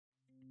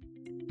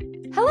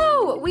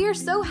we are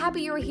so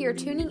happy you're here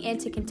tuning in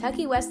to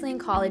Kentucky Wesleyan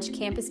College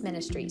Campus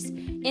Ministries.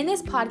 In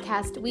this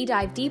podcast, we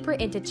dive deeper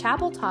into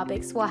chapel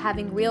topics while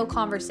having real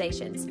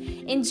conversations.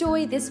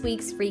 Enjoy this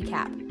week's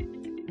recap.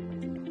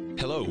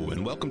 Hello,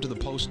 and welcome to the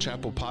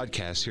Post-Chapel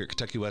Podcast here at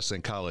Kentucky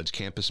Wesleyan College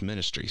Campus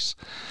Ministries.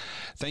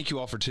 Thank you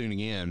all for tuning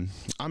in.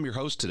 I'm your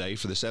host today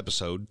for this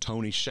episode,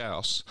 Tony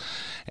Schaus,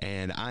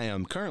 and I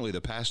am currently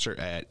the pastor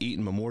at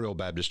Eaton Memorial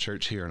Baptist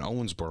Church here in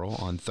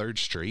Owensboro on 3rd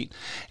Street,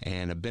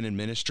 and I've been in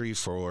ministry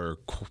for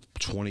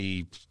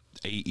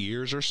 28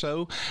 years or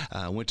so.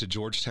 I went to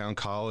Georgetown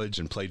College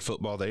and played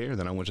football there.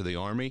 Then I went to the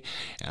Army.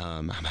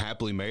 I'm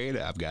happily married.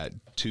 I've got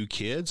 2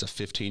 kids, a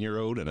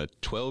 15-year-old and a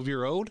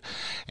 12-year-old.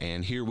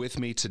 And here with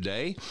me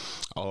today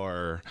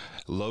are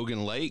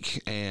Logan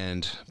Lake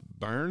and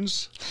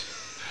Burns.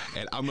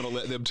 And I'm going to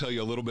let them tell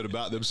you a little bit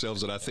about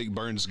themselves, and I think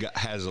Burns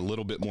has a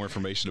little bit more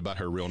information about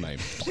her real name.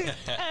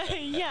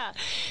 Yeah.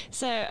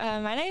 So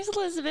my name is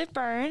Elizabeth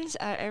Burns.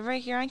 Everybody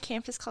here on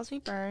campus calls me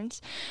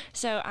Burns.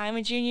 So I'm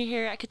a junior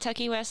here at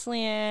Kentucky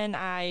Wesleyan.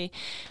 I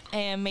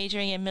am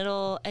majoring in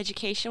middle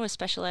education with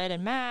special ed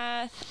and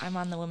math. I'm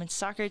on the women's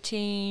soccer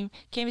team,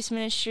 campus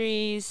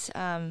ministries,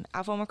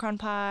 Alpha Omicron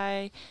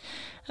Pi,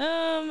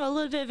 a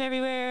little bit of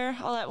everywhere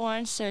all at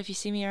once. So if you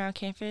see me around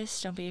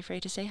campus, don't be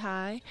afraid to say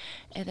hi.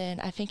 And then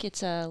I think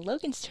it's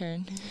Logan's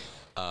turn.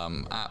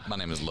 My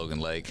name is Logan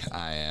Lake.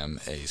 I am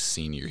a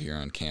senior here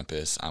on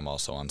campus. I'm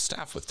also on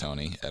staff with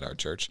Tony at our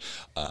church.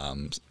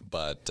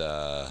 What did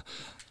I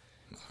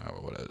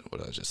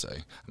just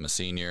say? I'm a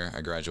senior.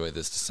 I graduate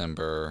this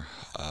December.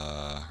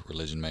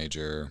 Religion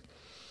major.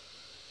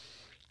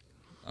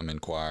 I'm in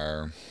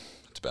choir.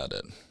 That's about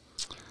it.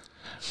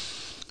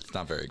 It's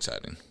not very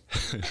exciting.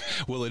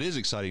 Well, it is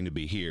exciting to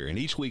be here, and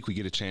each week we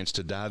get a chance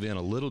to dive in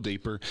a little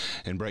deeper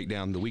and break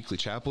down the weekly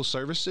chapel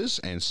services,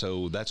 and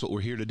so that's what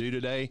we're here to do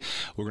today.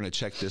 We're going to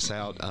check this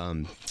out.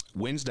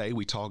 Wednesday,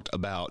 we talked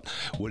about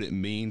what it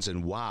means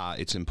and why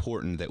it's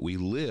important that we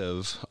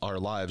live our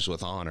lives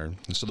with honor.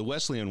 And so the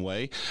Wesleyan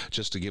way,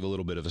 just to give a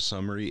little bit of a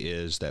summary,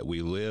 is that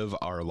we live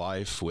our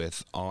life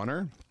with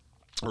honor,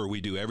 or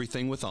we do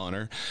everything with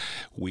honor.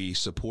 We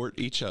support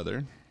each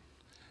other.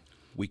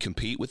 We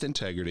compete with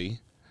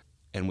integrity.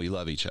 And we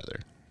love each other.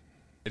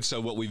 And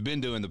so what we've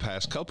been doing the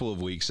past couple of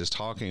weeks is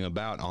talking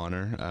about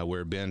honor,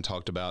 where Ben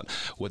talked about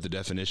what the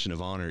definition of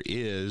honor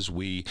is.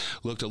 We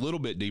looked a little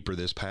bit deeper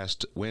this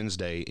past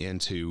Wednesday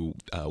into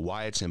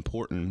why it's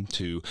important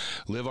to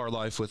live our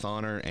life with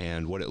honor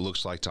and what it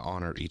looks like to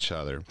honor each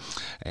other.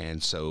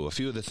 And so a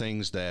few of the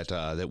things that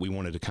that we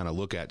wanted to kind of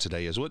look at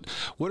today is what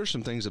are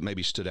some things that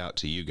maybe stood out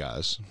to you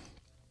guys?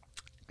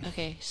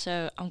 Okay,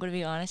 so I'm going to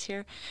be honest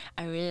here.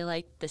 I really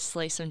like the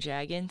Slay Some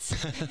Dragons.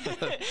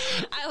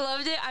 I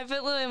loved it. I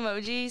put little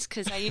emojis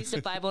because I use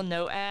the Bible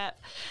Note app.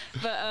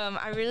 But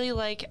I really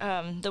like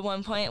the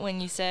one point when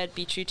you said,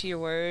 be true to your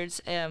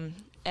words. And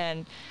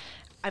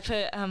I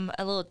put a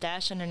little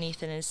dash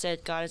underneath it, and it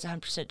said, God is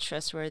 100%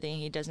 trustworthy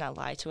and he does not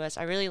lie to us.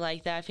 I really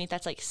like that. I think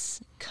that's like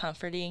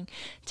comforting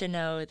to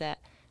know that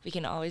we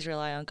can always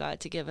rely on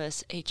God to give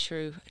us a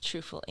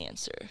truthful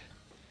answer.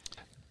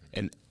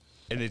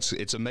 And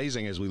it's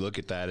amazing as we look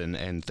at that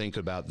and think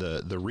about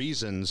the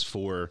reasons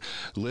for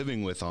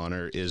living with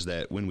honor is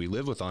that when we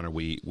live with honor,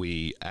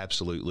 we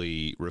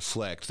absolutely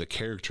reflect the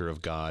character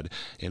of God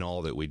in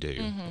all that we do.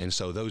 Mm-hmm. And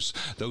so those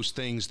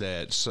things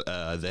that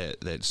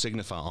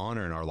signify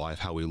honor in our life,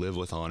 how we live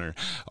with honor,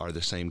 are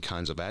the same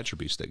kinds of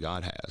attributes that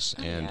God has.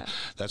 And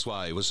that's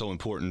why it was so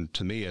important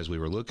to me as we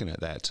were looking at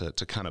that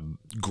to kind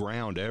of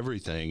ground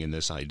everything in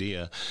this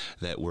idea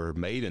that we're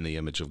made in the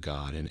image of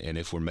God. And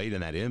if we're made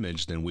in that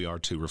image, then we are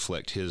to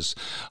reflect his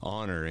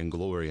honor and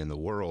glory in the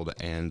world,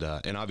 and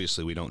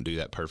obviously we don't do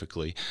that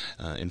perfectly.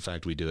 In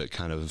fact, we do it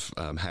kind of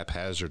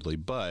haphazardly,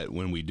 but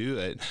when we do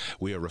it,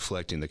 we are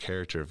reflecting the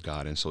character of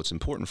God, and so it's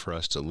important for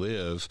us to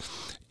live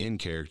in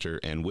character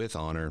and with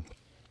honor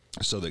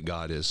so that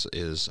God is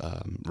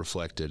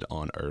reflected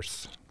on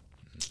earth.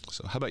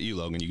 So how about you,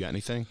 Logan? You got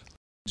anything?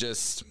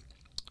 Just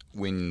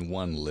when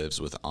one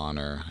lives with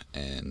honor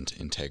and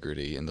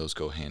integrity, and those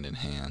go hand in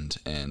hand,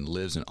 and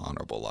lives an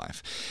honorable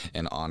life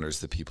and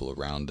honors the people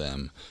around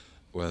them,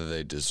 whether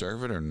they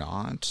deserve it or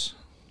not,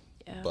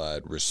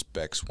 but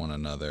respects one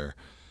another,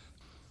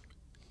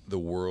 the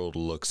world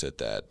looks at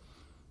that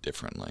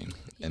differently.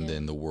 And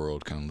then the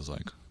world kind of is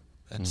like,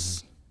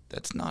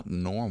 that's not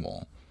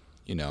normal.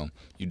 You know,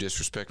 you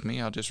disrespect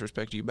me, I'll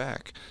disrespect you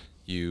back.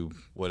 You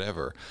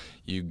whatever.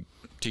 You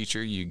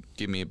teacher, you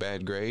give me a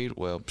bad grade,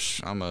 well,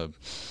 I'm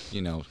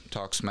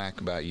talk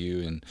smack about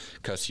you and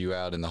cuss you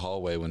out in the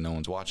hallway when no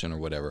one's watching or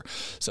whatever.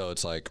 So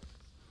it's like,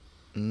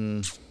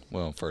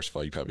 well, first of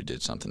all, you probably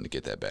did something to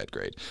get that bad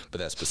grade, but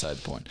that's beside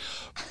the point.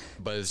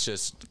 But it's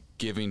just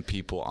giving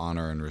people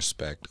honor and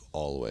respect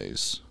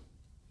always,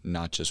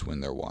 not just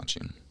when they're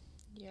watching.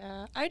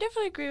 Yeah, I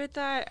definitely agree with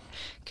that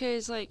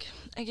because,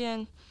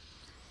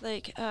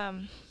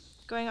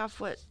 going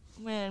off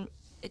when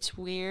it's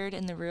weird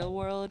in the real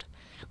world.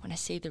 When I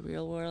say the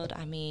real world,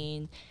 I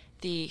mean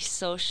the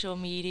social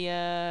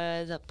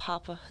media, the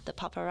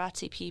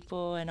paparazzi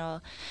people, and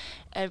all.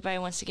 Everybody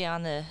wants to get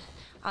on the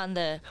on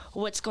the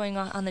what's going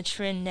on the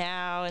trend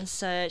now and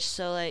such.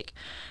 So like,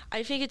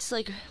 I think it's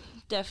like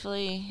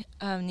definitely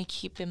to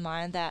keep in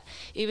mind that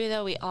even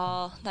though we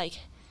all like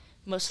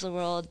most of the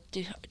world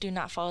do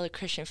not follow the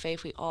Christian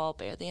faith, we all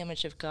bear the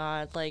image of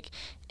God. Like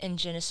in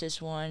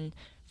Genesis 1,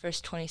 verse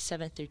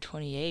 27 through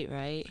 28,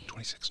 right?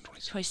 26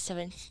 and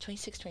 27.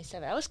 26,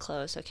 27. I was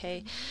close,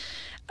 okay?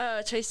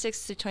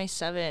 26 through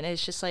 27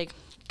 is just like,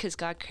 because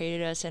God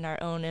created us in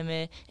our own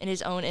image, in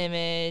his own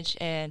image,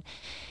 and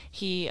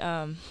he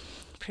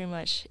pretty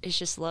much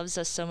just loves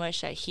us so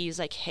much that he's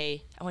like,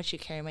 hey, I want you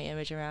to carry my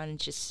image around and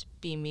just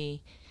be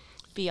me.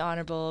 Be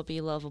honorable,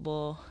 be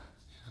lovable.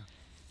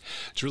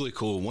 It's really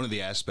cool. One of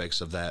the aspects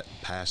of that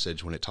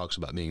passage when it talks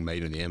about being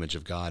made in the image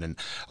of God, and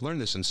I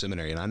learned this in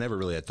seminary, and I never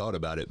really had thought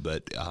about it,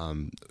 but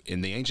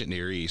in the ancient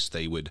Near East,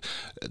 they would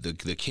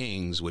the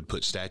kings would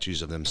put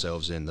statues of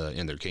themselves in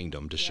their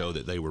kingdom to show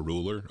that they were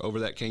ruler over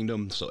that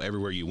kingdom. So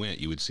everywhere you went,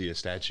 you would see a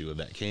statue of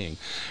that king,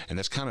 and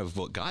that's kind of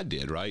what God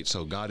did, right?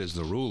 So God is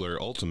the ruler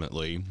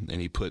ultimately, and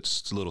he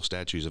puts little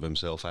statues of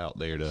himself out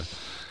there to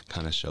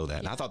kind of show that.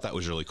 And I thought that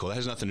was really cool. That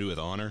has nothing to do with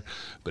honor,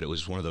 but it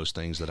was one of those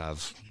things that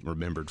I've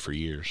remembered for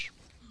years.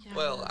 Yeah.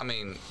 Well, I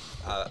mean,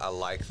 I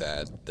like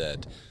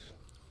that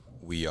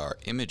we are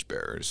image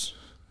bearers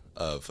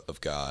of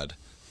God,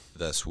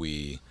 thus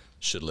we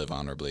should live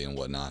honorably and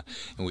whatnot.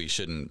 And we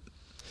shouldn't,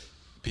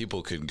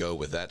 people could go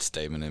with that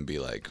statement and be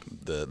like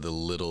the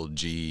little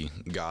g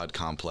God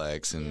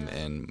complex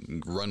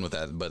and run with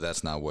that, but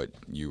that's not what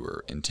you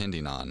were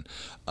intending on.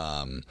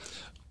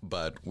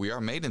 But we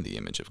are made in the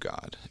image of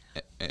God,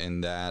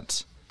 and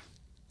that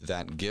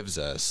gives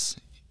us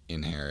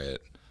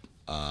inherent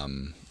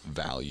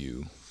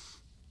value,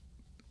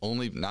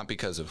 only not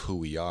because of who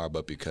we are,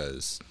 but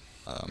because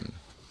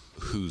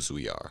whose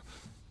we are.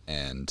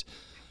 And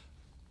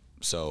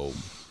so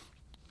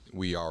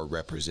we are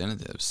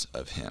representatives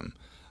of him.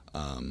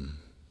 I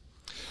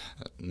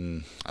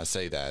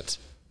say that,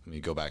 let me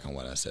go back on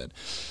what I said.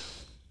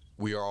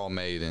 We are all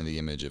made in the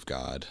image of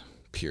God,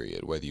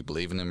 period, whether you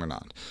believe in him or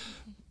not.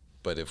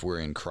 But if we're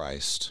in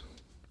Christ,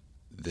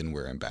 then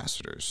we're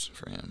ambassadors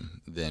for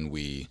him. Then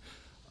we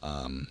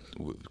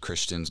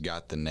Christians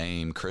got the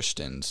name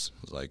Christians.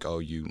 It's like, oh,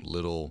 you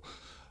little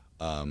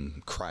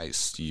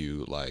Christ,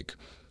 you like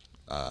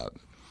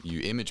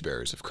you image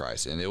bearers of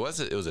Christ. And it was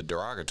a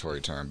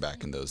derogatory term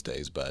back in those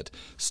days, but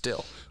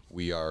still,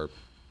 we are,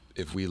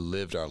 if we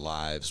lived our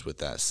lives with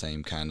that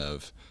same kind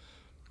of,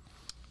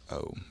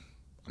 oh,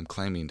 I'm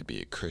claiming to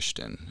be a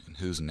Christian, and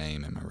whose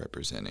name am I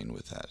representing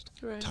with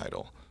that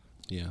title?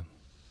 Yeah.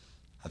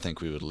 I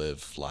think we would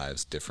live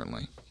lives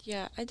differently.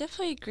 Yeah, I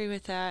definitely agree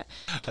with that.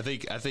 I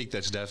think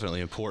that's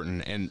definitely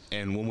important. And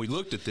when we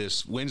looked at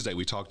this Wednesday,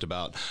 we talked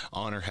about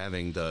honor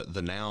having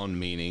the noun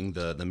meaning,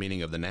 the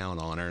meaning of the noun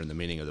honor and the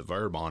meaning of the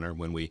verb honor.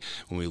 When we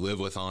live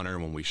with honor,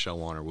 when we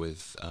show honor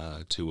with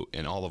to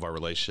in all of our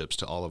relationships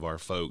to all of our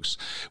folks,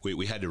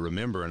 we had to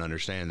remember and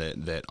understand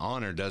that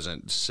honor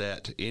doesn't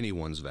set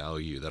anyone's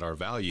value. That our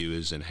value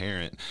is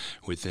inherent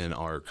within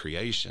our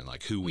creation,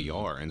 like who we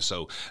are. And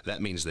so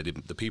that means that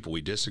if the people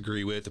we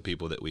disagree with, the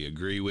people that we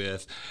agree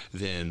with,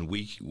 then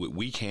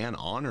we can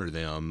honor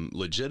them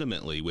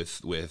legitimately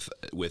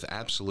with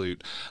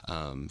absolute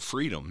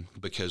freedom,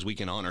 because we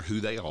can honor who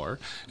they are,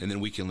 and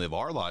then we can live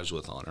our lives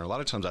with honor. A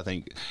lot of times I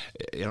think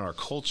in our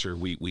culture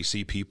we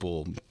see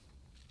people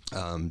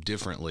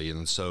differently,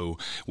 and so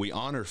we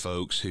honor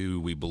folks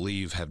who we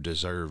believe have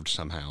deserved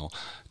somehow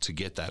to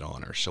get that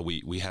honor. So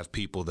we have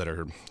people that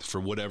are, for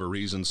whatever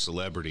reason,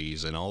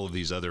 celebrities and all of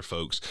these other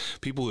folks,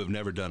 people who have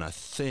never done a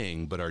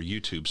thing but are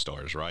YouTube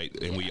stars, right?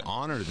 And we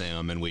honor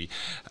them, and we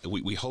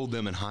hold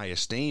them in high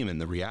esteem,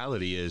 and the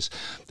reality is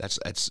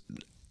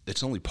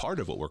it's only part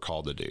of what we're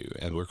called to do,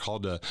 and we're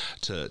called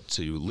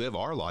to live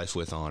our life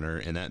with honor,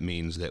 and that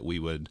means that we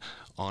would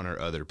honor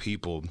other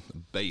people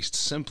based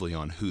simply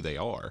on who they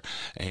are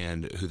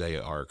and who they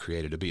are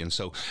created to be. And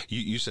so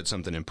you said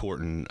something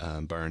important,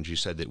 Burns. You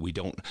said that we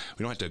don't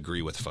have to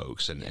agree with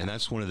folks, and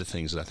that's one of the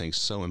things that I think is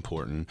so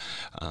important,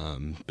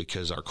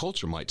 because our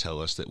culture might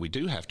tell us that we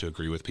do have to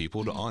agree with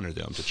people to honor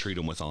them, to treat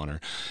them with honor,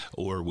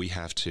 or we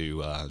have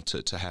to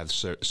have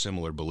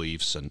similar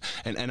beliefs, and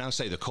I'll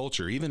say the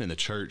culture, even in the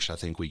church, I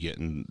think we get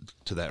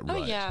into that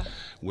rut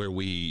where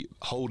we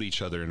hold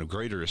each other in a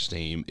greater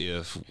esteem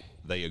if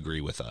they agree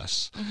with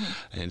us.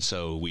 And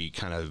so we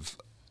kind of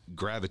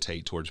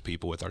gravitate towards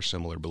people with our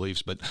similar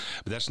beliefs, but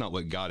that's not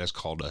what God has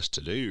called us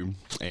to do.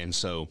 And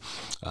so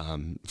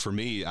for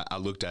me, I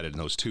looked at it in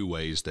those two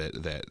ways,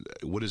 that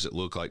what does it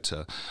look like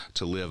to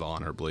live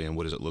honorably, and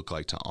what does it look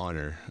like to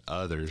honor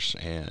others?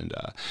 And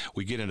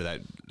we get into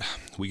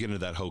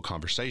that whole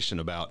conversation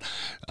about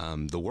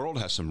the world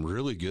has some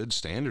really good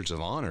standards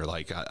of honor.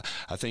 Like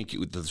I think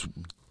that's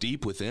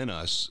deep within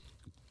us,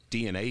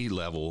 DNA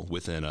level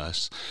within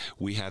us,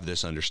 we have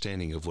this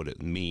understanding of what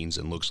it means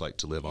and looks like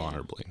to live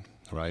honorably,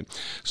 right?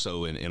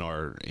 So in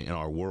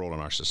our world, in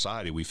our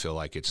society, we feel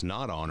like it's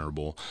not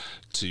honorable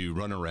to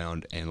run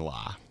around and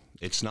lie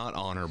It's not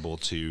honorable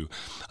to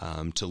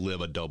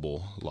live a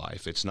double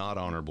life. It's not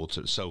honorable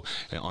to. So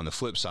on the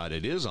flip side,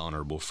 it is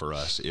honorable for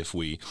us if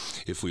we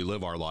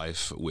live our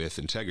life with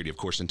integrity. Of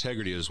course,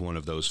 integrity is one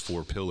of those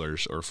 4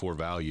 pillars or 4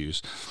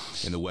 values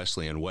in the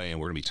Wesleyan way, and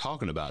we're going to be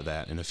talking about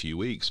that in a few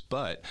weeks.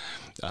 But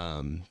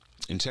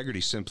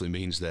integrity simply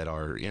means that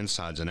our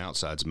insides and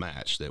outsides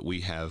match, that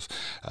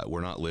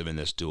we're not living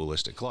this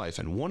dualistic life.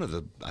 And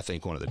I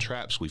think one of the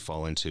traps we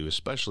fall into,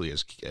 especially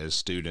as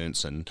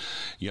students and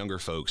younger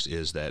folks,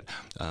 is that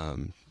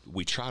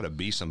we try to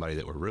be somebody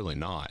that we're really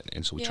not.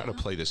 And so we try to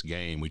play this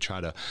game. We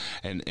try to,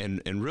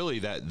 and really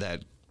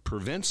that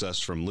prevents us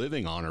from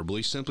living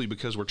honorably simply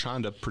because we're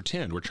trying to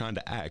pretend, we're trying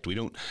to act. We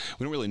don't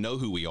really know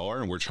who we are,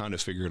 and we're trying to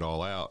figure it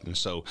all out. And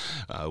so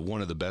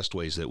one of the best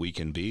ways that we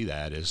can be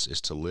that is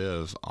to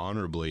live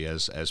honorably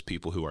as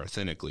people who are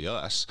authentically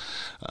us.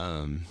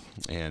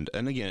 And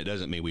again, it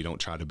doesn't mean we don't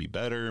try to be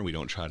better, we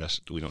don't try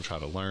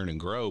to learn and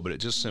grow, but it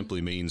just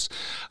simply means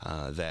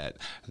that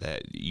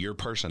your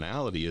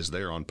personality is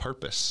there on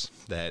purpose,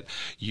 that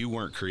you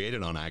weren't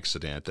created on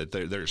accident, that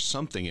there's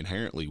something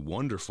inherently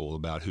wonderful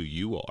about who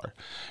you are.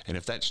 And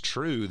if that's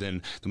true,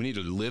 then we need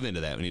to live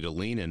into that. We need to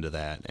lean into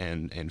that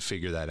and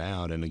figure that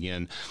out. And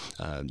again,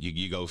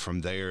 you go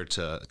from there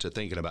to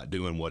thinking about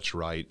doing what's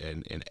right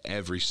in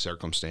every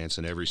circumstance,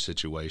 in every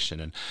situation.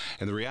 And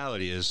the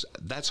reality is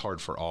that's hard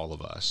for all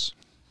of us.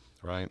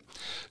 Right?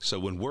 So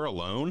when we're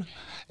alone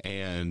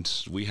and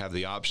we have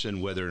the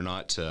option whether or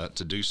not to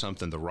do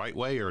something the right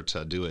way or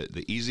to do it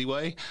the easy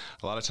way,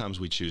 a lot of times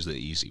we choose the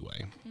easy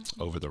way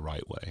over the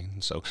right way.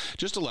 So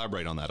just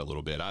elaborate on that a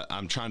little bit.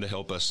 I'm trying to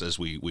help us as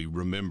we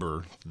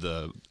remember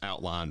the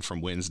outline from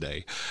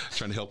Wednesday,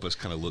 trying to help us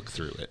kind of look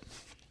through it.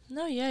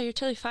 No, yeah, you're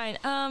totally fine.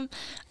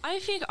 I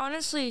think,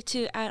 honestly,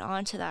 to add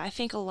on to that, I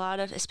think a lot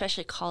of,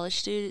 especially college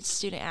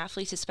student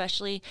athletes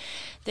especially,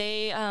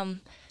 they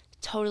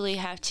totally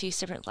have 2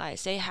 separate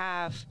lives. They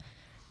have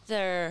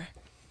their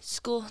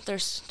school,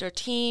 their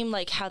team,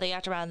 like how they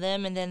act around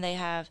them, and then they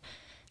have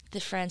the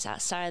friends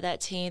outside of that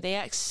team. They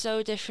act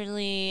so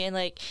differently. And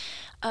like,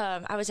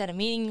 I was at a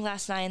meeting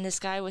last night, and this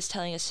guy was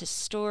telling us his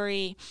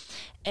story,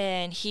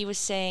 and he was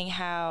saying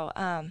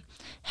how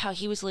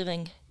he was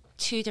living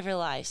 2 different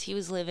lives. He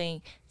was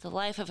living the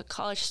life of a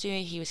college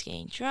student. He was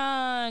getting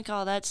drunk,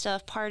 all that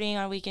stuff, partying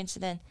on weekends,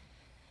 and then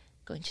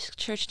going to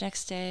church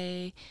next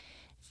day.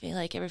 Feel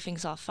like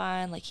everything's all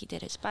fine, like he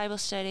did his Bible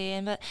study,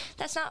 but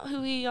that's not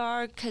who we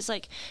are, because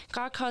like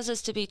God calls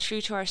us to be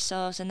true to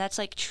ourselves, and that's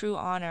like true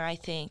honor, I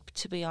think,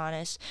 to be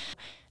honest.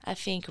 I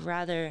think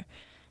rather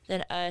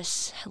than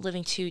us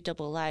living 2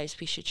 double lives,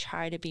 we should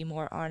try to be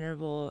more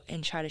honorable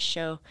and try to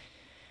show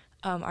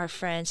our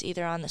friends,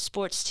 either on the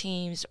sports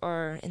teams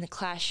or in the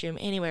classroom,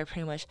 anywhere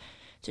pretty much,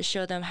 to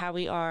show them how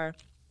we are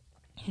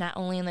not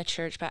only in the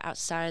church but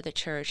outside of the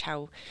church,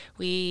 how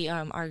we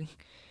are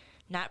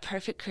not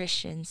perfect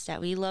Christians, that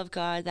we love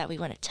God, that we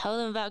want to tell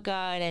them about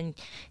God, and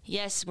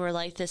yes, we're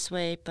like this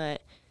way,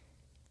 but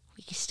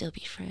we can still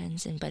be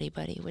friends and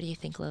buddy-buddy. What do you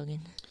think,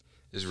 Logan?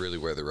 Is really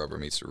where the rubber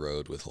meets the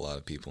road with a lot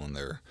of people in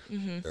their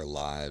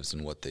lives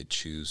and what they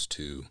choose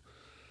to,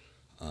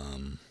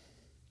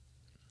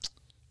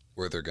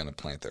 where they're going to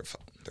plant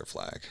their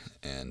flag.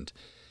 And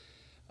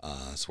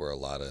it's where a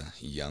lot of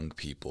young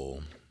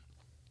people,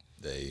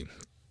 they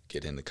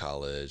get into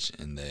college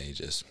and they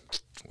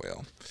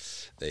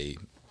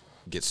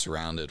get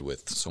surrounded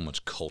with so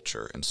much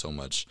culture and so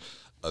much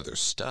other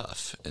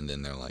stuff, and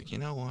then they're like, you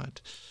know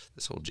what,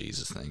 this whole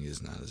Jesus thing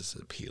is not as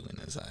appealing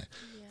as I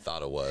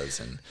thought it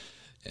was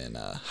in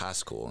high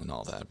school and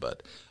all that.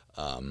 But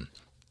I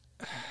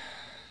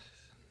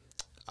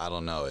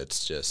don't know,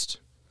 it's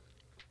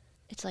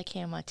like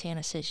Hannah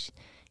Montana says,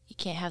 you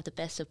can't have the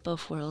best of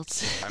both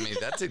worlds. I mean,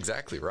 that's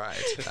exactly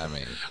right. I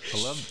mean,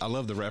 I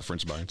love the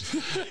reference, Burns.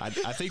 I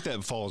think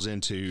that falls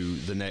into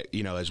the next,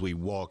 as we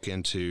walk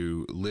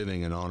into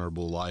living an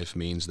honorable life,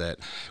 means that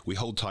we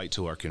hold tight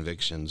to our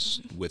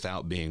convictions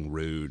without being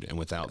rude and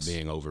without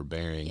being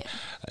overbearing. Yeah.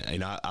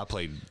 And I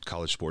played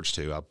college sports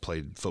too. I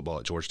played football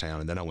at Georgetown,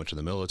 and then I went to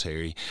the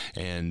military,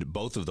 and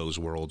both of those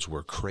worlds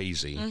were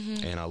crazy,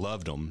 and I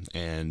loved them.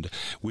 And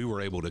we were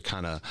able to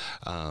kind of,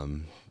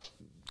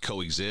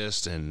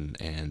 coexist, and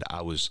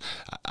I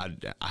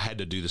had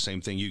to do the same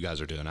thing you guys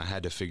are doing. I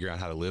had to figure out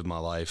how to live my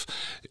life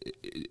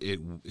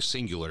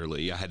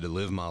singularly. I had to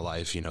live my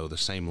life, the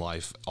same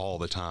life all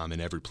the time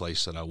in every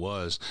place that I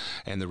was.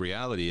 And the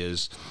reality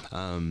is,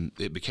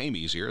 it became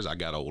easier as I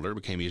got older. It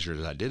became easier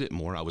as I did it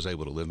more. I was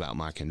able to live out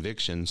my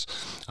convictions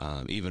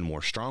even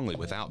more strongly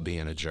without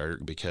being a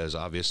jerk, because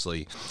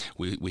obviously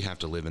we have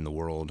to live in the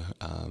world.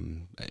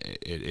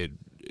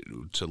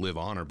 To live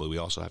honorably, we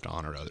also have to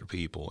honor other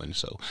people, and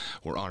so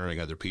we're honoring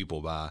other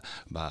people by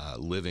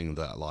living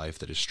that life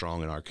that is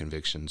strong in our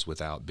convictions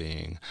without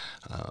being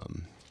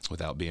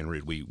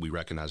rude. We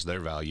recognize their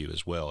value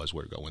as well as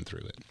we're going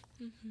through it.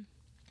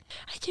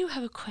 I do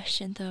have a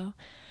question though.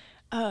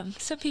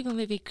 some people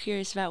may be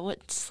curious about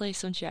what Slay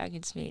Some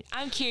Dragons mean.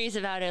 I'm curious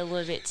about it a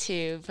little bit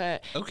too,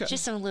 but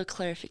just some little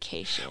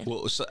clarification.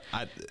 Well, so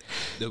I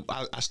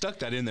stuck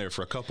that in there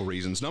for a couple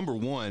reasons. Number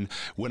one,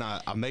 when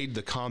I made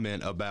the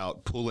comment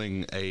about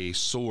pulling a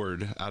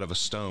sword out of a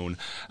stone,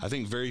 I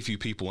think very few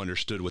people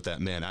understood what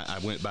that meant. I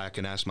went back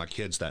and asked my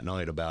kids that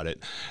night about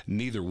it.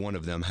 Neither one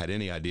of them had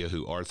any idea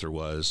who Arthur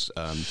was.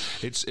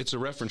 It's a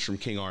reference from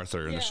King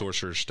Arthur and the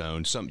Sorcerer's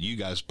Stone. Some you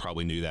guys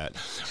probably knew that.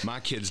 My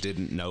kids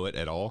didn't know it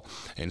at all.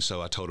 And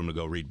so I told him to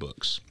go read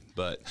books.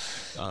 But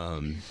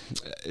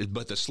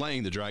the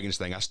slaying the dragons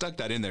thing, I stuck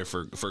that in there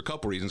for a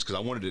couple reasons, because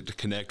I wanted it to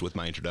connect with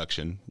my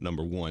introduction,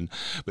 number one.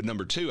 But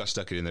number two, I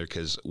stuck it in there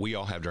because we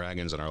all have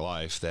dragons in our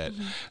life that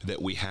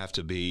we have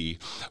to be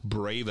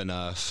brave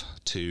enough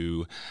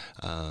to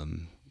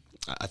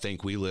I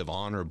think we live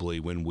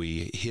honorably when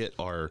we hit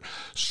our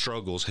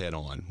struggles head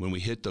on, when we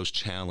hit those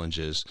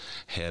challenges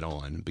head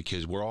on,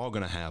 because we're all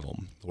going to have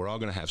them. We're all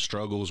going to have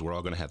struggles. We're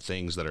all going to have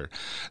things that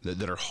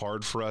are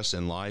hard for us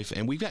in life.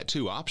 And we've got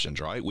two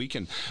options, right? We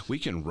can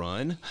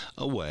run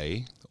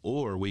away,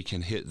 or we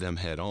can hit them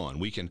head on.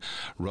 We can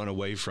run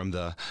away from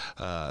the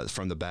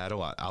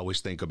battle. I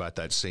always think about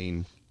that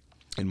scene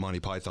in Monty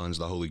Python's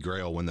The Holy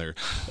Grail when they're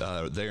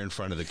in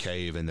front of the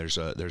cave, and there's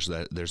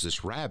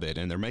this rabbit,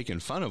 and they're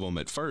making fun of him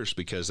at first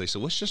because they said,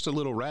 well, it's just a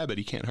little rabbit,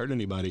 he can't hurt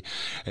anybody.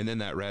 And then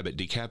that rabbit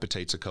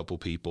decapitates a couple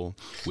people,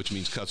 which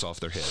means cuts off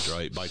their heads,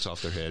 right? Bites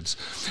off their heads.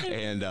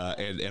 And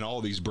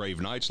all these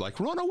brave knights like,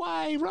 run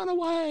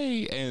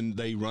away, and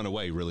they run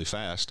away really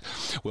fast.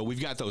 Well, we've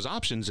got those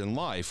options in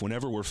life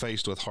whenever we're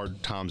faced with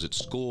hard times at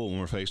school, when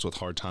we're faced with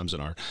hard times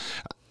in our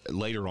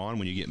later on,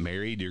 when you get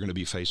married, you're going to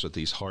be faced with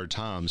these hard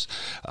times.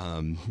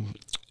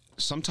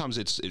 Sometimes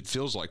it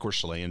feels like we're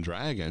slaying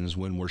dragons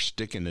when we're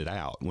sticking it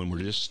out, when we're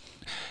just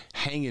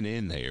hanging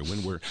in there,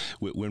 when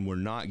we're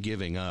not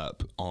giving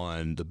up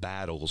on the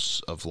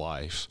battles of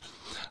life.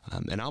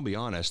 And I'll be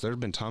honest, there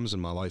have been times in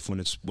my life when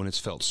it's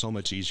felt so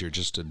much easier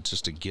just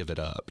to give it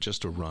up,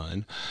 just to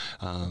run.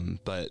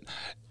 But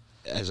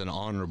as an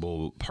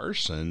honorable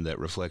person that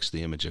reflects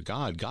the image of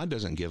God, God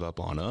doesn't give up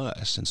on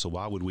us, and so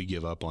why would we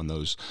give up on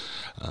those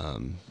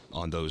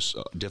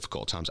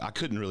difficult times? I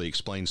couldn't really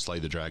explain Slay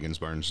the Dragons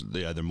Burns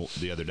the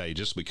other day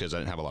just because I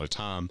didn't have a lot of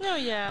time. Oh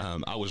yeah,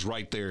 I was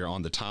right there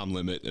on the time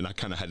limit, and I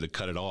kind of had to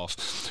cut it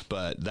off.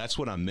 But that's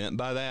what I meant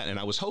by that, and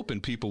I was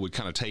hoping people would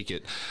kind of take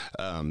it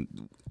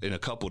in a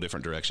couple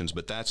different directions.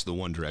 But that's the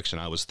one direction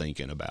I was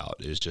thinking about,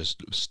 is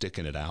just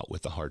sticking it out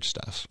with the hard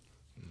stuff.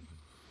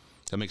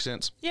 That makes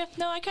sense? Yeah,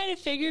 no, I kind of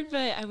figured,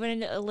 but I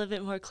wanted a little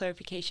bit more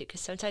clarification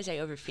because sometimes I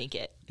overthink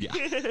it. Yeah.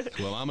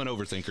 Well, I'm an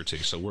overthinker too,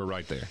 so we're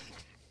right there.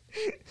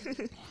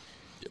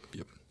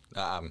 Yep.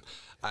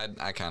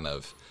 I kind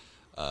of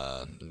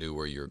knew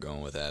where you were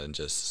going with that, and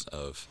just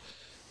of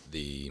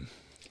the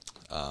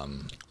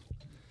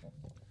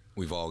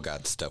we've all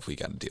got stuff we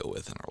got to deal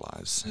with in our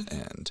lives,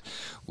 and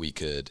we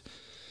could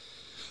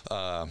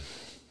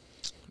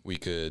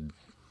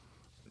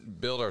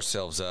build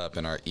ourselves up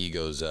and our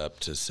egos up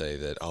to say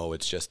that, oh,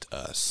 it's just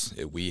us.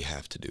 We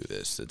have to do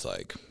this. It's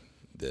like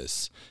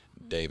this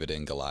David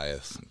and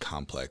Goliath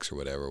complex or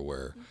whatever,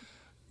 where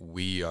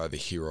we are the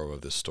hero of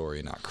the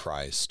story, not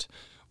Christ,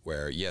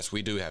 where, yes,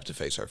 we do have to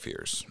face our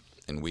fears,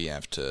 and we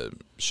have to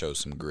show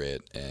some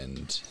grit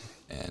and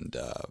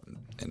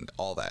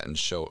all that, and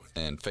show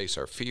and face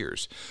our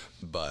fears,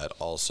 but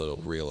also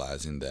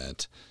realizing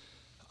that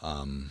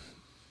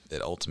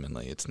that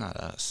ultimately it's not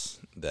us,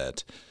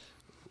 that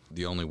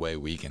the only way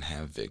we can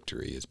have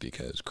victory is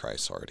because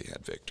Christ already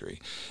had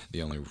victory.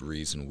 The only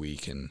reason we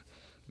can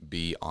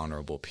be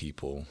honorable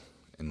people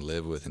and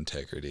live with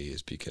integrity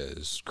is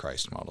because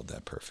Christ modeled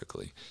that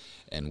perfectly.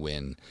 And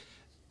when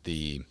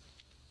he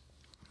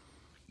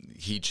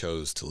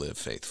chose to live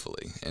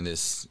faithfully, and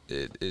it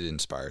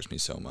inspires me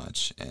so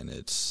much, and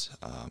it's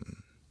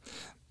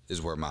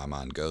is where my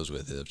mind goes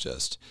with it, of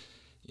just,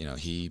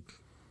 he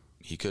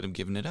could have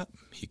given it up.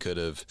 He could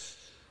have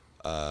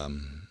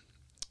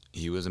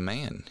he was a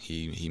man.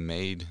 He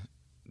made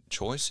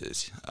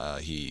choices.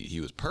 He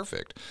was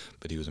perfect,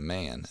 but he was a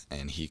man,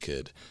 and he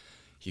could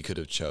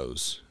have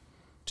chose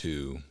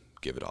to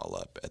give it all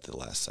up at the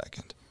last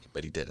second,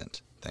 but he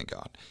didn't. Thank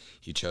God.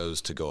 He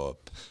chose to go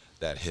up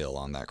that hill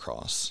on that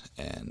cross,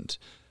 and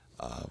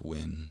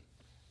when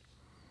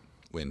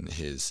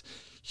his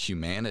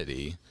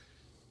humanity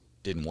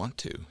didn't want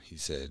to, he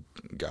said,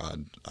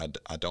 God,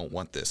 I don't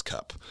want this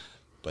cup.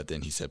 But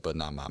then he said, but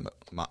not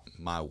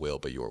my will,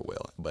 but your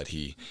will. But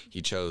he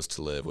chose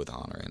to live with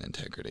honor and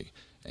integrity,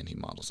 and he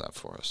models that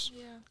for us.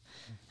 Yeah,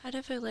 I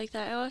definitely like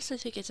that. I also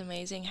think it's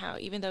amazing how,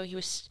 even though he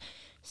was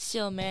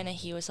still a man and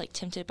he was like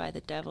tempted by the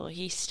devil,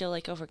 he still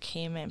like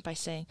overcame it by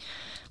saying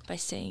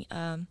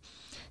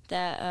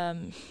that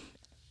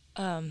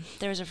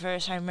there was a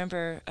verse I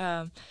remember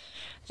that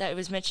it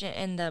was mentioned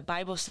in the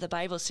Bible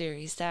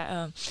series,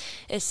 that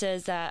it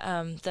says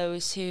that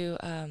those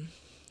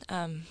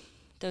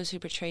who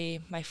betray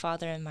my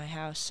Father and my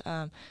house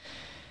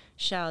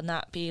shall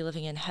not be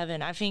living in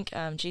heaven. I think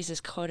Jesus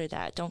quoted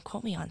that. Don't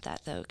quote me on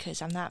that, though,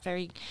 because I'm not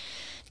very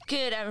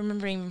good at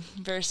remembering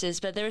verses,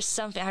 but there was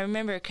something I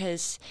remember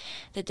because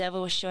the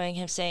devil was showing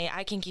him, saying,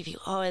 I can give you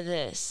all of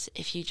this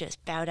if you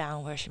just bow down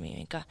and worship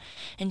me.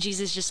 And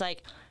Jesus just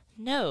like,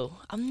 no,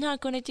 I'm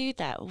not going to do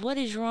that. What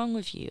is wrong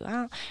with you?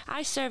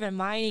 I serve a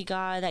mighty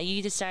God that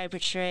you decided to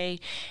betray,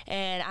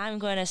 and I'm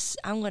going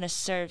to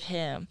serve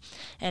him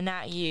and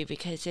not you,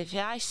 because if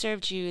I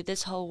served you,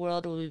 this whole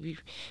world will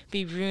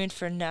be ruined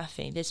for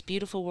nothing. This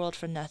beautiful world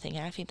for nothing.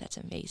 And I think that's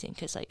amazing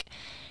because, like,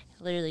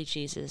 literally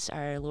Jesus,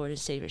 our Lord and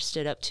Savior,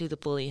 stood up to the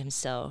bully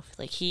himself.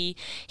 Like he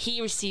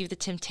received the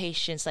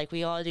temptations like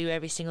we all do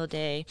every single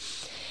day,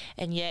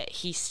 and yet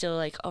he still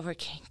like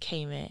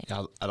overcame it.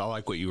 I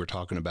like what you were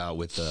talking about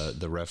with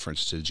the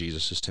reference to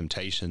Jesus'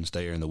 temptations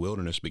there in the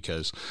wilderness,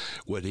 because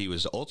what he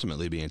was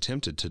ultimately being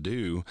tempted to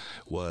do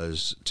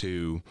was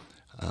to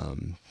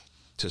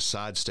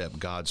sidestep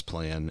God's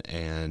plan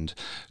and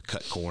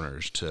cut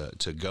corners,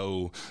 to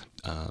go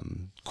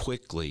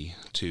quickly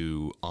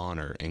to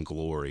honor and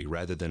glory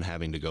rather than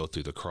having to go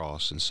through the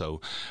cross. And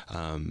so,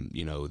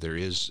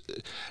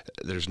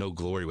 there's no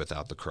glory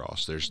without the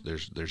cross.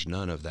 There's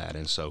none of that.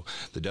 And so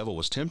the devil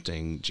was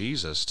tempting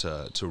Jesus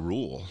to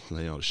rule,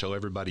 show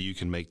everybody you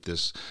can make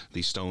these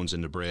stones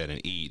into bread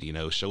and eat,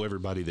 show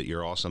everybody that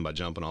you're awesome by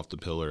jumping off the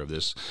pillar of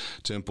this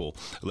temple.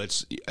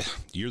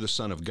 You're the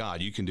Son of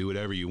God. You can do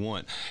whatever you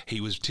want. He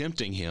was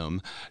tempting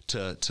him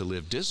to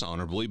live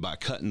dishonorably by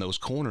cutting those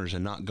corners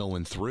and not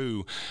going through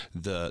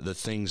the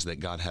things that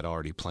God had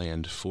already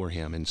planned for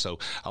him. And so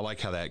I like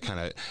how that kind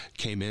of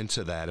came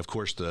into that. Of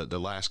course, the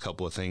last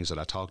couple of things that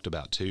I talked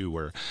about too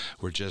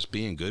were just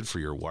being good for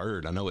your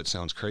word. I know it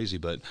sounds crazy,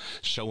 but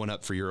showing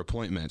up for your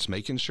appointments,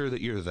 making sure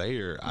that you're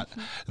there.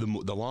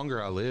 The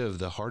longer I live,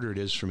 the harder it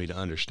is for me to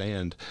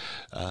understand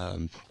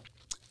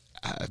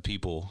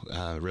people,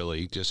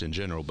 really, just in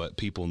general, but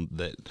people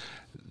that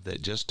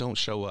just don't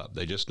show up.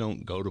 They just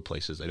don't go to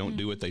places. They don't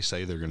do what they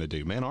say they're going to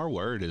do. Man, our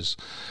word is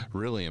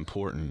really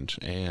important,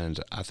 and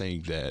I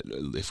think that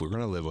if we're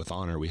going to live with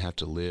honor, we have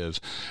to live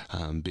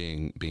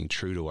being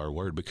true to our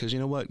word, because you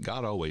know what?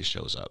 God always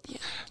shows up. Yeah.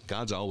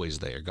 God's always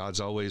there.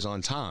 God's always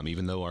on time.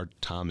 Even though our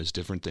time is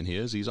different than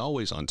his, he's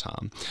always on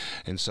time.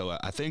 And so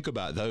I think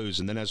about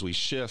those, and then as we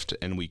shift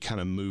and we kind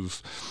of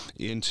move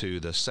into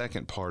the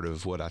second part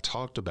of what I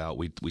talked about,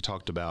 we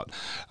talked about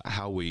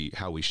how we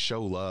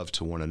show love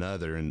to one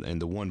another,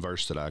 and the one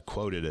verse that I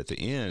quoted at the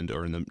end,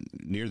 or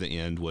near the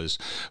end, was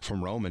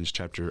from Romans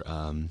chapter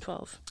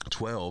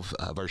 12,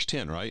 verse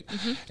 10, right?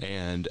 Mm-hmm.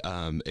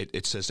 And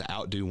it says to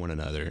outdo one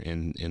another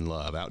in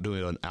love,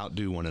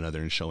 outdo one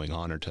another in showing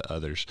honor to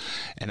others.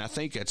 And I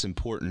think it's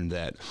important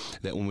that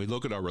when we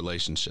look at our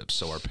relationships,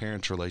 so our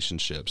parents'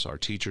 relationships, our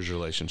teachers'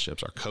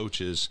 relationships, our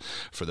coaches,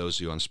 for those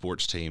of you on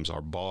sports teams,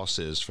 our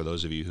bosses, for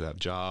those of you who have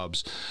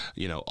jobs,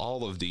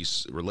 all of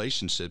these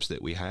relationships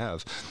that we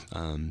have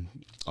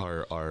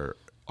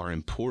are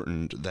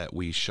important, that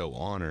we show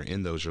honor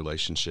in those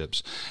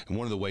relationships. And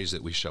one of the ways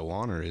that we show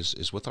honor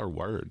is with our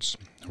words,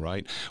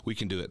 right? We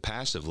can do it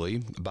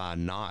passively by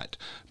not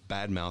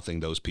bad-mouthing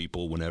those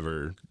people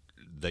whenever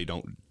they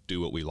don't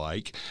do what we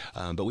like,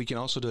 but we can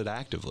also do it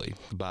actively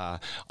by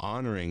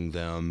honoring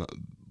them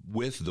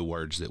with the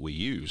words that we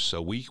use.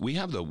 So we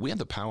have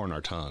the power in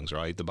our tongues,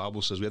 right? The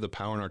Bible says we have the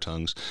power in our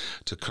tongues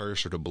to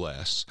curse or to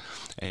bless.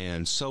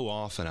 And so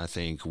often I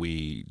think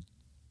we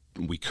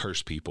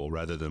curse people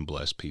rather than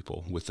bless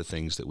people with the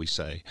things that we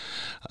say.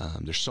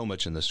 There's so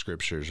much in the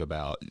scriptures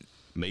about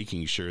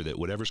making sure that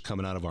whatever's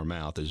coming out of our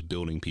mouth is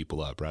building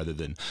people up rather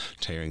than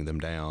tearing them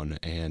down.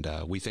 And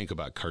we think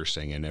about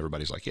cursing, and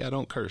everybody's like, yeah,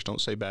 don't curse,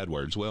 don't say bad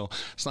words. Well,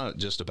 it's not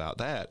just about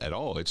that at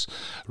all. It's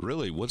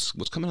really what's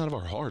coming out of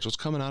our hearts, what's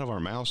coming out of our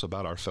mouths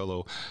about our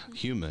fellow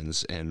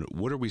humans, and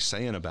what are we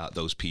saying about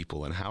those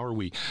people, and how are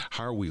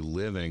we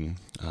living?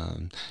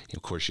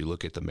 Of course, you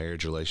look at the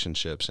marriage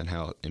relationships and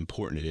how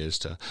important it is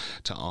to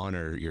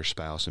honor your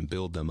spouse and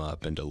build them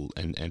up, and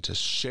to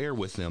share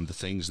with them the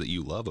things that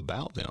you love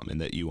about them and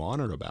that you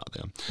honor about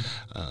them.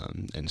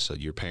 And so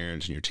your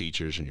parents and your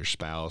teachers and your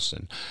spouse,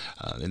 and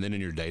then in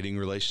your dating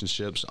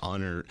relationships,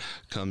 honor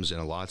comes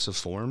in lots of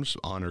forms.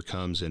 Honor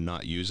comes in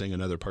not using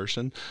another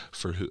person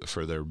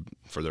for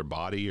their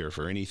body or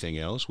for anything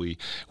else. We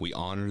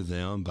honor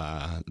them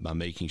by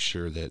making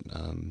sure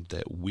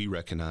that we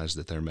recognize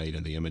that they're made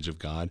in the image of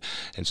God,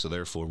 and so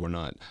therefore we're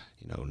not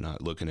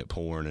looking at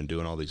porn and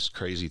doing all these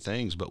crazy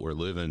things, but we're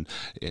living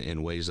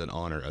in ways that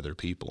honor other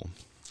people.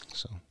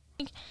 So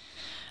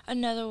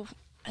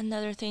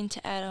another thing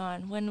to add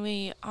on, when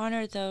we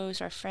honor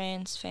those, our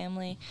friends,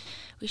 family,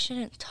 we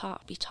shouldn't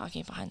be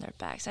talking behind their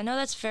backs. I know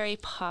that's very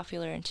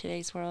popular in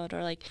today's world,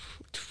 or like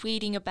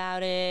tweeting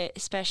about it,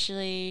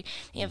 especially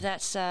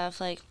that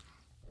stuff. Like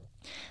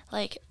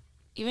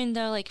even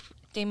though like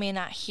they may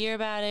not hear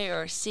about it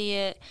or see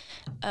it,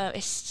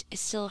 it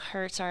still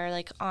hurts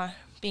our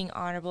being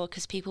honorable,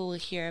 because people will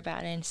hear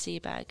about it and see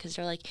about it, because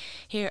they're like,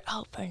 here,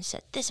 oh, Burns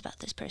said this about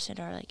this person,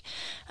 or like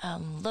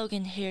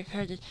Logan here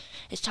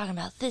is talking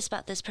about this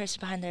person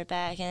behind their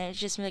back, and it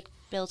just like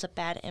builds a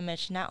bad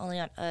image not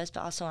only on us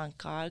but also on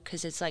God,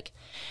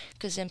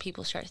 because then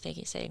people start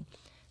saying,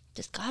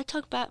 does God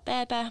talk about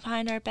bad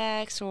behind our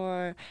backs,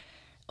 or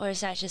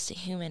is that just a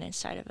human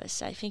inside of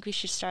us? I think we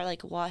should start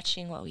like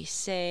watching what we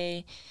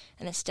say,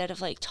 and instead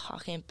of like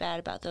talking bad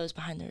about those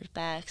behind their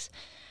backs,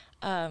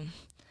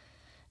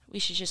 we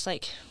should just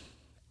like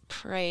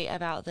pray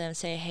about them,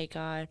 say, hey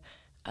God,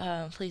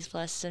 please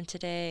bless them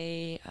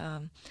today.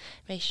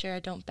 Make sure I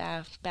don't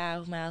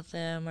bad mouth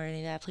them or any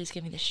of that. Please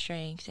give me the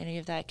strength, any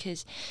of that,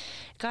 because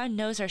God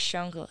knows our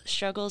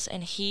struggles,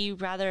 and He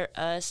rather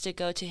us to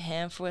go to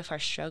Him with our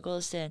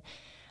struggles than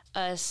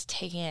us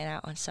taking it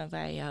out on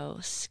somebody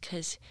else,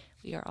 because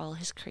we are all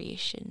His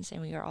creations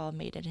and we are all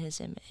made in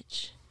His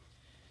image.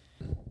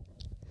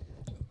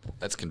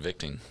 That's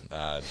convicting.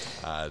 I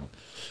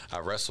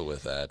wrestle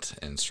with that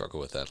and struggle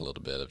with that a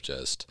little bit of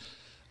just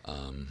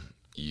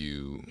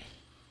you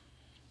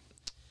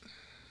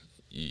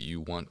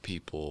want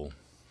people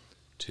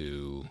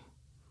to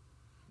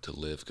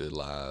live good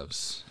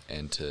lives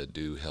and to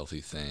do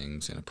healthy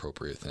things and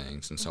appropriate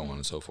things and so on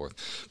and so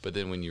forth. But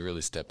then when you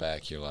really step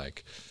back, you're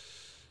like,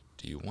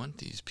 do you want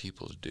these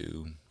people to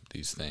do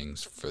these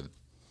things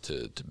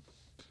to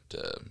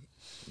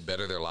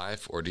better their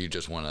life, or do you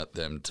just want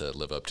them to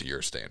live up to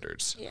your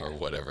standards or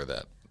whatever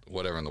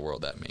in the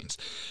world that means?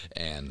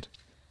 And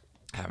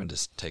having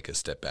to take a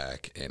step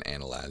back and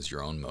analyze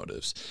your own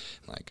motives,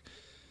 like,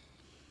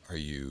 are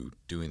you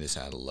doing this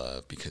out of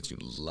love because you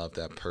love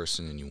that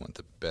person and you want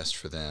the best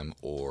for them,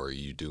 or are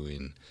you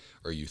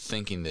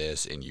thinking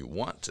this and you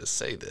want to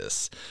say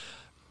this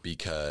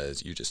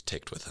because you just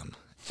ticked with them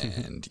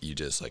and you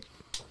just like,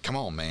 come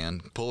on,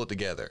 man, pull it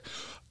together.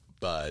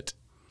 But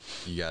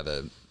you got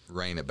to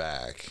rein it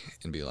back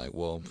and be like,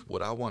 well,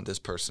 would I want this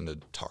person to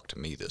talk to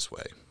me this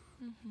way?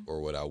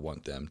 Or would I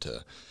want them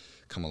to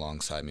come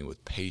alongside me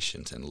with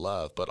patience and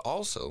love, but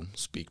also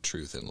speak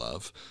truth in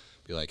love?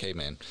 Be like, hey,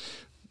 man,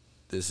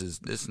 this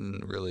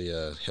isn't really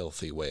a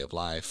healthy way of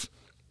life.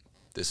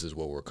 This is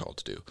what we're called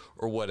to do,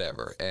 or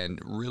whatever.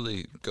 And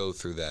really go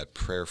through that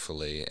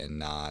prayerfully, and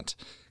not,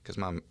 because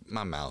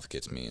my mouth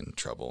gets me in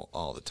trouble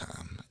all the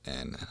time,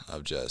 and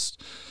of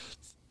just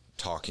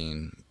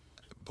talking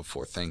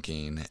before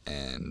thinking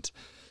and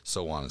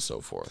so on and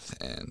so forth.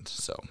 And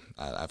so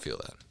I feel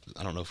that.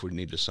 I don't know if we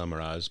need to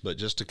summarize, but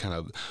just to kind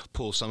of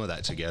pull some of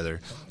that together,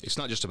 it's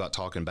not just about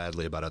talking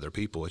badly about other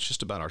people. It's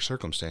just about our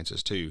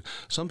circumstances too.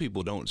 Some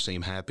people don't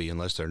seem happy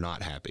unless they're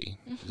not happy.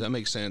 Does that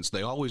make sense?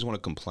 They always want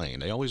to complain.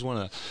 They always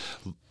want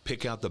to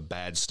pick out the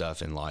bad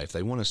stuff in life.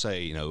 They want to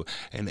say, you know,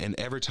 and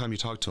every time you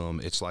talk to them,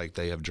 it's like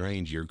they have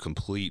drained your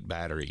complete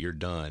battery. You're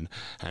done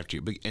after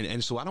you.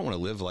 And so I don't want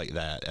to live like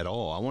that at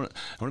all. I want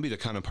to be the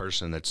kind of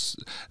person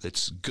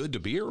that's good to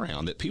be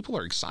around, that people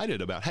are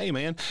excited about. Hey,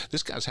 man,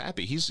 this guy's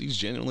happy. He's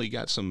genuinely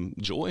got some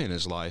joy in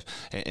his life.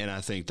 And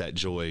I think that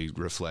joy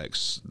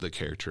reflects the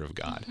character of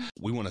God.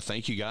 We want to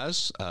thank you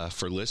guys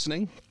for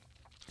listening.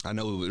 I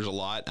know there's a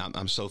lot.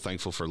 I'm so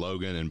thankful for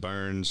Logan and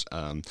Burns,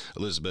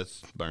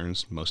 Elizabeth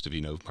Burns. Most of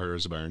you know her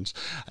as Burns.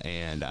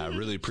 And I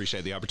really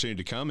appreciate the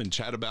opportunity to come and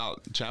chat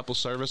about chapel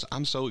service.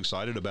 I'm so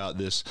excited about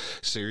this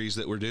series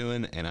that we're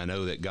doing, and I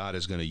know that God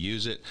is going to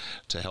use it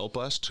to help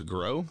us to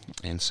grow.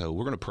 And so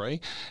we're going to pray.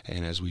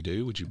 And as we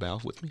do, would you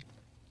bow with me?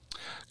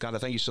 God, I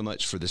thank you so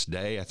much for this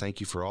day. I thank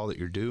you for all that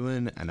you're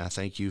doing, and I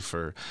thank you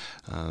for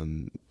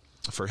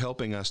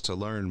helping us to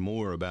learn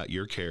more about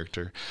your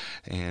character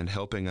and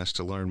helping us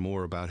to learn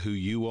more about who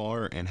you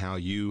are and how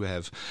you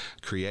have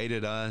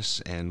created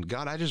us. And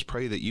God, I just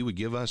pray that you would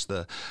give us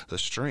the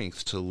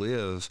strength to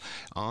live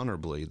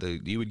honorably,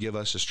 that you would give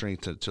us the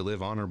strength to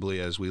live honorably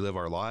as we live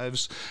our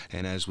lives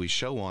and as we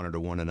show honor to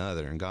one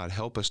another. And God,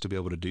 help us to be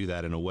able to do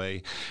that in a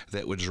way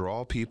that would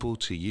draw people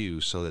to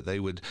you so that they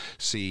would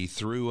see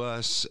through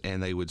us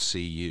and they would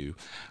see you.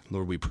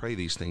 Lord, we pray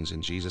these things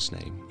in Jesus'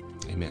 name.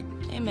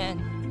 Amen.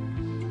 Amen.